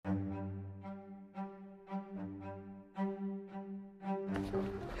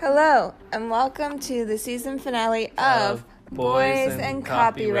Hello, and welcome to the season finale of Boys and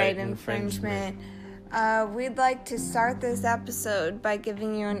Copyright Infringement. We'd like to start this episode by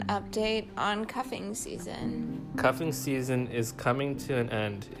giving you an update on cuffing season. Cuffing season is coming to an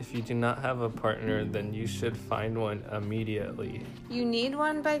end. If you do not have a partner, then you should find one immediately. You need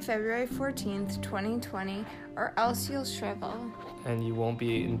one by February 14th, 2020, or else you'll shrivel. And you won't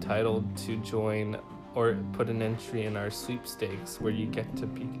be entitled to join or put an entry in our sweepstakes where you get to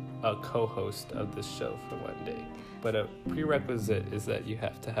be a co-host of the show for one day. But a prerequisite is that you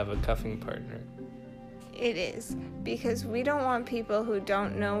have to have a cuffing partner. It is, because we don't want people who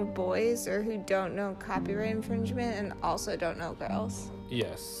don't know boys or who don't know copyright infringement and also don't know girls.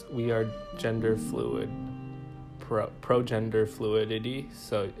 Yes, we are gender fluid, pro-gender fluidity,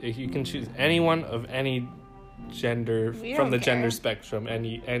 so if you can choose anyone of any gender from the gender spectrum,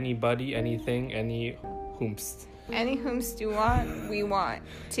 anybody, anything, any whomst. Any whomst you want, we want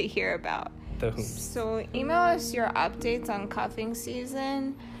to hear about. The whomst. So email us your updates on cuffing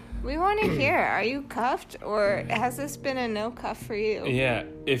season. We want to hear, are you cuffed or has this been a no cuff for you? Yeah,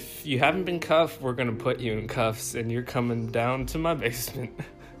 if you haven't been cuffed, we're going to put you in cuffs and you're coming down to my basement.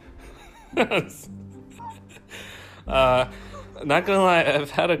 Not gonna lie, I've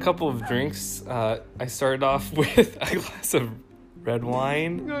had a couple of drinks. I started off with a glass of red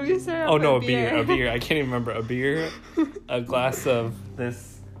wine. A beer. I can't even remember. A beer. A glass of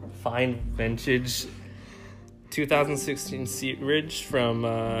this fine vintage 2016 Sea Ridge from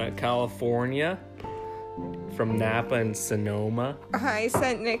California, from Napa and Sonoma. I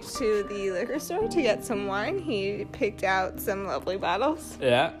sent Nick to the liquor store to get some wine. He picked out some lovely bottles.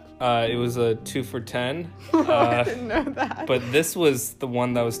 Yeah. It was a 2 for $10. I didn't know that. But this was the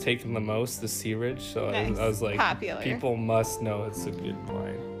one that was taken the most, the Sea Ridge. So nice. I was like, popular. People must know it's a good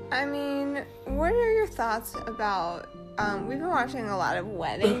wine. I mean, what are your thoughts about... we've been watching a lot of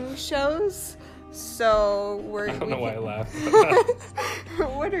wedding shows, so I don't know why I laughed.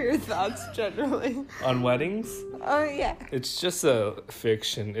 What are your thoughts generally? On weddings? Oh, yeah. It's just a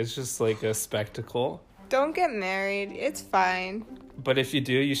fiction. It's just like a spectacle. Don't get married. It's fine. But if you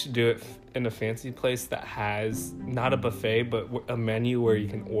do, you should do it in a fancy place that has not a buffet, but a menu where you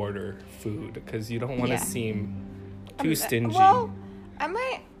can order food, because you don't want to seem too stingy. Well,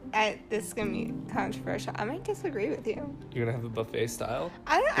 this is going to be controversial. I might disagree with you. You're going to have a buffet style?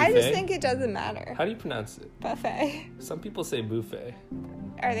 I just think it doesn't matter. How do you pronounce it? Buffet. Some people say buffet.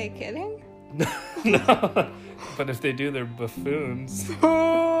 Are they kidding? No. But if they do, they're buffoons.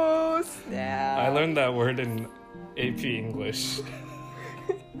 Oh, snap. I learned that word in AP English.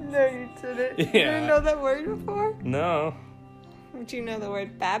 No, you didn't. Yeah. You didn't know that word before? No. Would you know the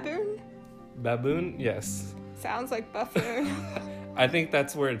word baboon? Baboon? Yes. Sounds like buffoon. I think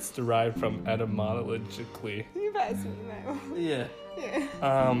that's where it's derived from etymologically. You guys know. Yeah. Yeah.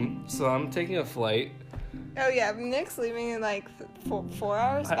 So I'm taking a flight. Oh yeah, Nick's leaving in like 4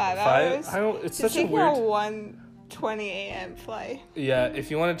 hours, 5 hours. It's such a weird. A 1:20 a.m. flight. Yeah, if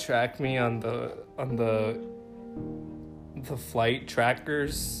you want to track me on the flight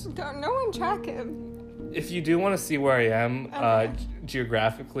trackers. No one track him. If you do want to see where I am,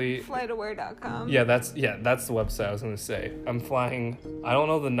 geographically. Flightaware.com. Yeah, that's the website I was gonna say. I'm flying. I don't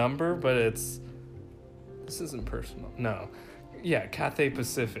know the number, but this isn't personal. No, yeah, Cathay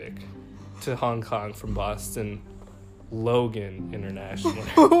Pacific to Hong Kong from Boston. Logan International.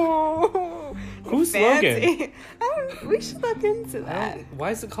 Who's fancy. Logan? We should look into that.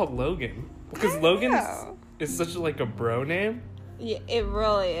 Why is it called Logan? Because Logan is such a bro name. Yeah, it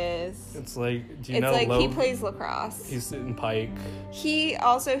really is. It's like, do you it's know like Logan? He plays lacrosse. He's in Pike. He's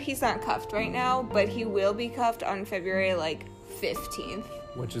not cuffed right now, but he will be cuffed on February 15th.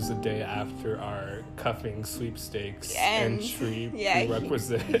 Which is the day after our cuffing sweepstakes entry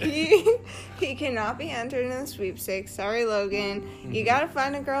prerequisite. He cannot be entered in the sweepstakes. Sorry, Logan. Mm-hmm. You gotta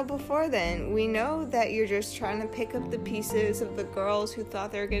find a girl before then. We know that you're just trying to pick up the pieces of the girls who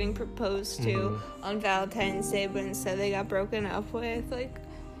thought they were getting proposed to on Valentine's Day, but instead they got broken up with.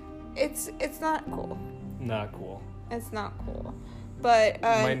 It's not cool. Not cool. It's not cool. But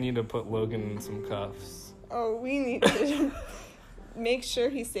you might need to put Logan in some cuffs. Oh, we need to... Make sure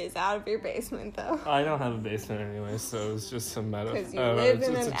he stays out of your basement, though. I don't have a basement anyway, so it's just a metaphor. Because you live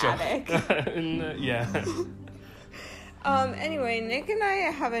in an attic. Yeah. Anyway, Nick and I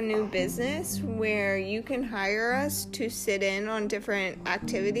have a new business where you can hire us to sit in on different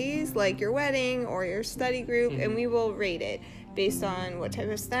activities, like your wedding or your study group, and we will rate it based on what type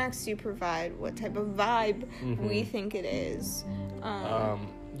of snacks you provide, what type of vibe we think it is.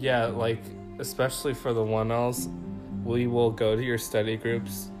 Especially for the 1Ls. We will go to your study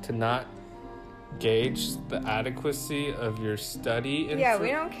groups to not gauge the adequacy of your study. Yeah, we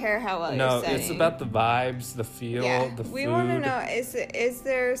don't care how well No, you're studying. it's about the vibes, the feel, the food. We want to know, is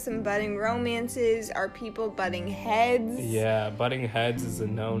there some budding romances? Are people butting heads? Yeah, butting heads is a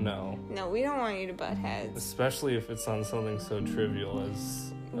no-no. No, we don't want you to butt heads. Especially if it's on something so trivial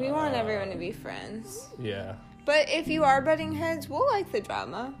as... We want everyone to be friends. Yeah. But if you are butting heads, we'll like the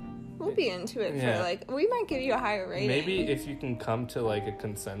drama. We'll be into it for, like, we might give you a higher rating. Maybe if you can come to, like, a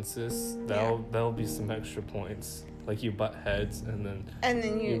consensus, that'll be some extra points. Like, you butt heads, and then... And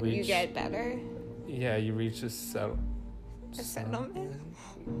then you get better. Yeah, you reach a settlement?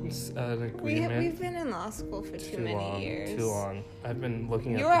 An agreement. We've been in law school for too many years. Too long. I've been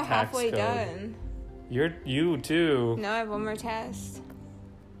looking at the You are tax halfway code. done. You too. No, I have one more test.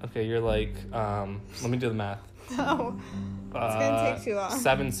 Okay, you're like, let me do the math. No. It's gonna take too long.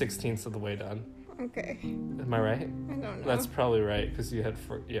 7/16 of the way done. Okay. Am I right? I don't know. That's probably right, because you had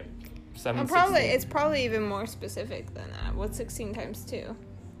 7/16. It's probably even more specific than that. What's 16 times 2?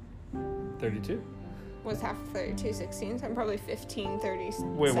 32? What's half of 32? 16? So I'm probably 15, 30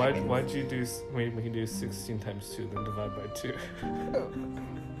 Wait, seconds. why'd you do... Wait, we can do 16 times 2, then divide by 2. I don't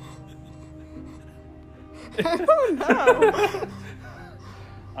know.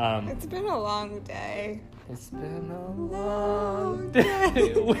 It's It's been a long day. It's been a long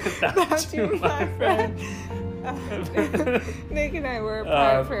day without you, my friend. Nick and I were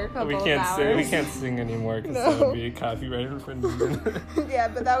apart for a couple of hours. We can't sing anymore because No. that would be a copyright infringement. Yeah,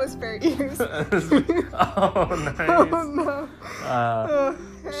 but that was fair use. Oh, nice. Oh,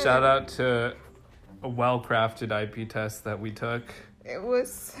 no. Shout out to a well-crafted IP test that we took. It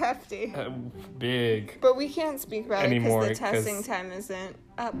was hefty. Big. But we can't speak about Anymore, it because the testing time isn't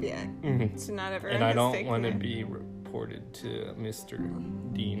up yet. Mm-hmm. So not everyone And I has don't taken want to it. be reported to Mr.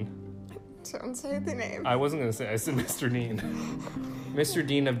 Dean. Don't say the name. I wasn't going to say, I said Mr. Dean. Mr.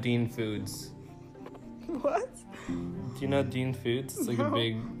 Dean of Dean Foods. What? Do you know Dean Foods? It's like a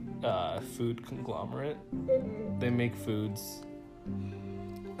big food conglomerate. They make foods.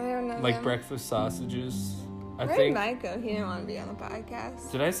 I don't know. Like them. breakfast sausages. I Where think. did Mike go? He didn't want to be on the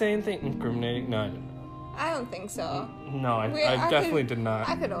podcast. Did I say anything incriminating? No, I didn't. I don't think so. No, I definitely did not.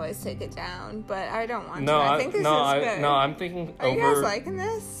 I could always take it down, but I don't want No, to. I think this is good. No, I'm thinking Are over. you guys liking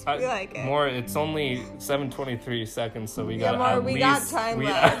this? We like it. More. It's only 7:23 seconds, so we Yeah, got more, at we least got time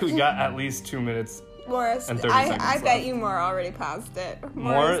left. we got at least 2 minutes. Morris, and 30 I seconds bet left. you more already paused it.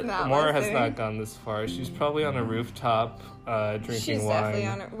 More is not has listening. not gone this far. She's probably on a rooftop drinking She's wine. definitely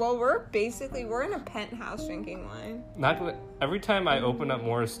on it. Well, we're in a penthouse drinking wine. Not gonna, every time I open up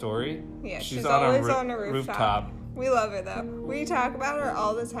Mora's story, Yeah, she's always on on a rooftop. We love her though. We talk about her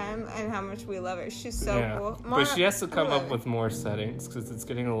all the time and how much we love her. She's so cool. But she has to come I love up her. with more settings because it's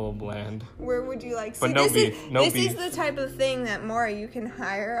getting a little bland. Where would you like? But See, no this beef, is no this beef. is the type of thing that Mora, you can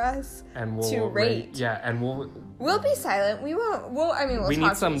hire us And we'll to rate. Yeah, and We'll be silent. We won't. we Talk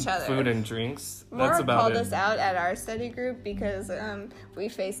need some to each other. food and drinks. Mora That's about called it. us out at our study group because we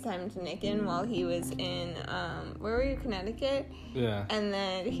FaceTimed Nicken while he was in where were you, Connecticut? Yeah. And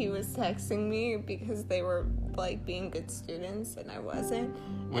then he was texting me because they were like being good students and I wasn't.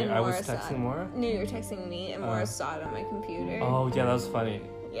 Wait, and I was Mora saw texting it. Mora? No, you were texting me and Mora saw it on my computer. Oh yeah, that was funny.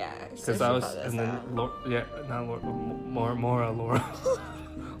 Yeah. So Because she I was, called us and then out. not Laura, Mora.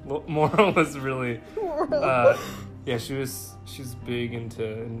 Mora was really. Yeah, she's big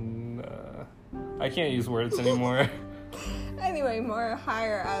into. I can't use words anymore. Anyway, Mora,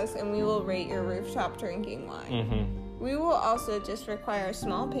 hire us and we will rate your rooftop drinking wine. Mm-hmm. We will also just require a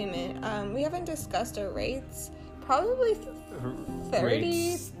small payment. We haven't discussed our rates. Probably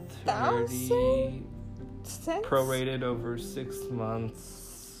 30,000 cents. Prorated over 6 months,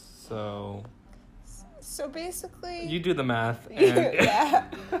 so So basically, you do the math. And yeah,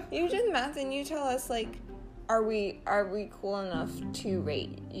 you do the math and you tell us like, are we cool enough to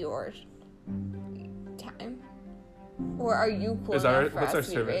rate your time, or are you cool Is enough our- for what's us our to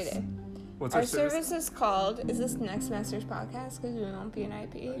be service? rated? What's Our service is called. Is this next semester's podcast? Because we won't be an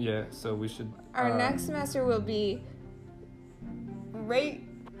IP. Yeah, so we should. Our next semester will be rate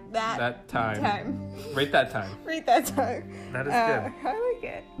that time. Rate that time. Rate that time. That is good. I like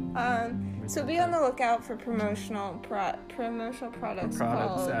it. So be on the lookout for promotional products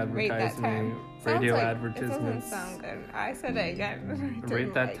called Rate That Time. advertising, radio Sounds like, advertisements. It doesn't sound good. I said it again.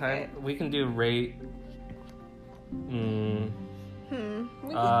 Rate that time. We can do rate.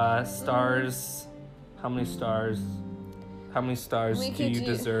 Stars. How many stars? How many stars We do could you do-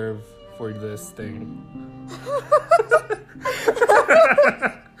 deserve for this thing?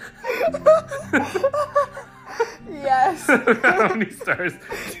 Yes. How many stars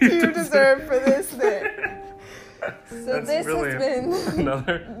do You deserve for this thing. So this really has been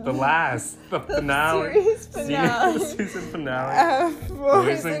the finale. series finale. Season finale.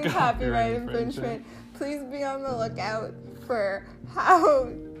 Boys and copyright infringement. Please be on the lookout for how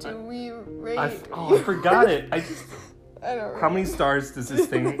do we rate. I forgot it. I don't know. How many stars does this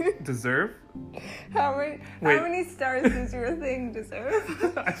thing deserve? How many stars does your thing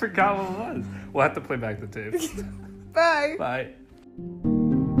deserve? I forgot what it was. We'll have to play back the tapes. Bye. Bye.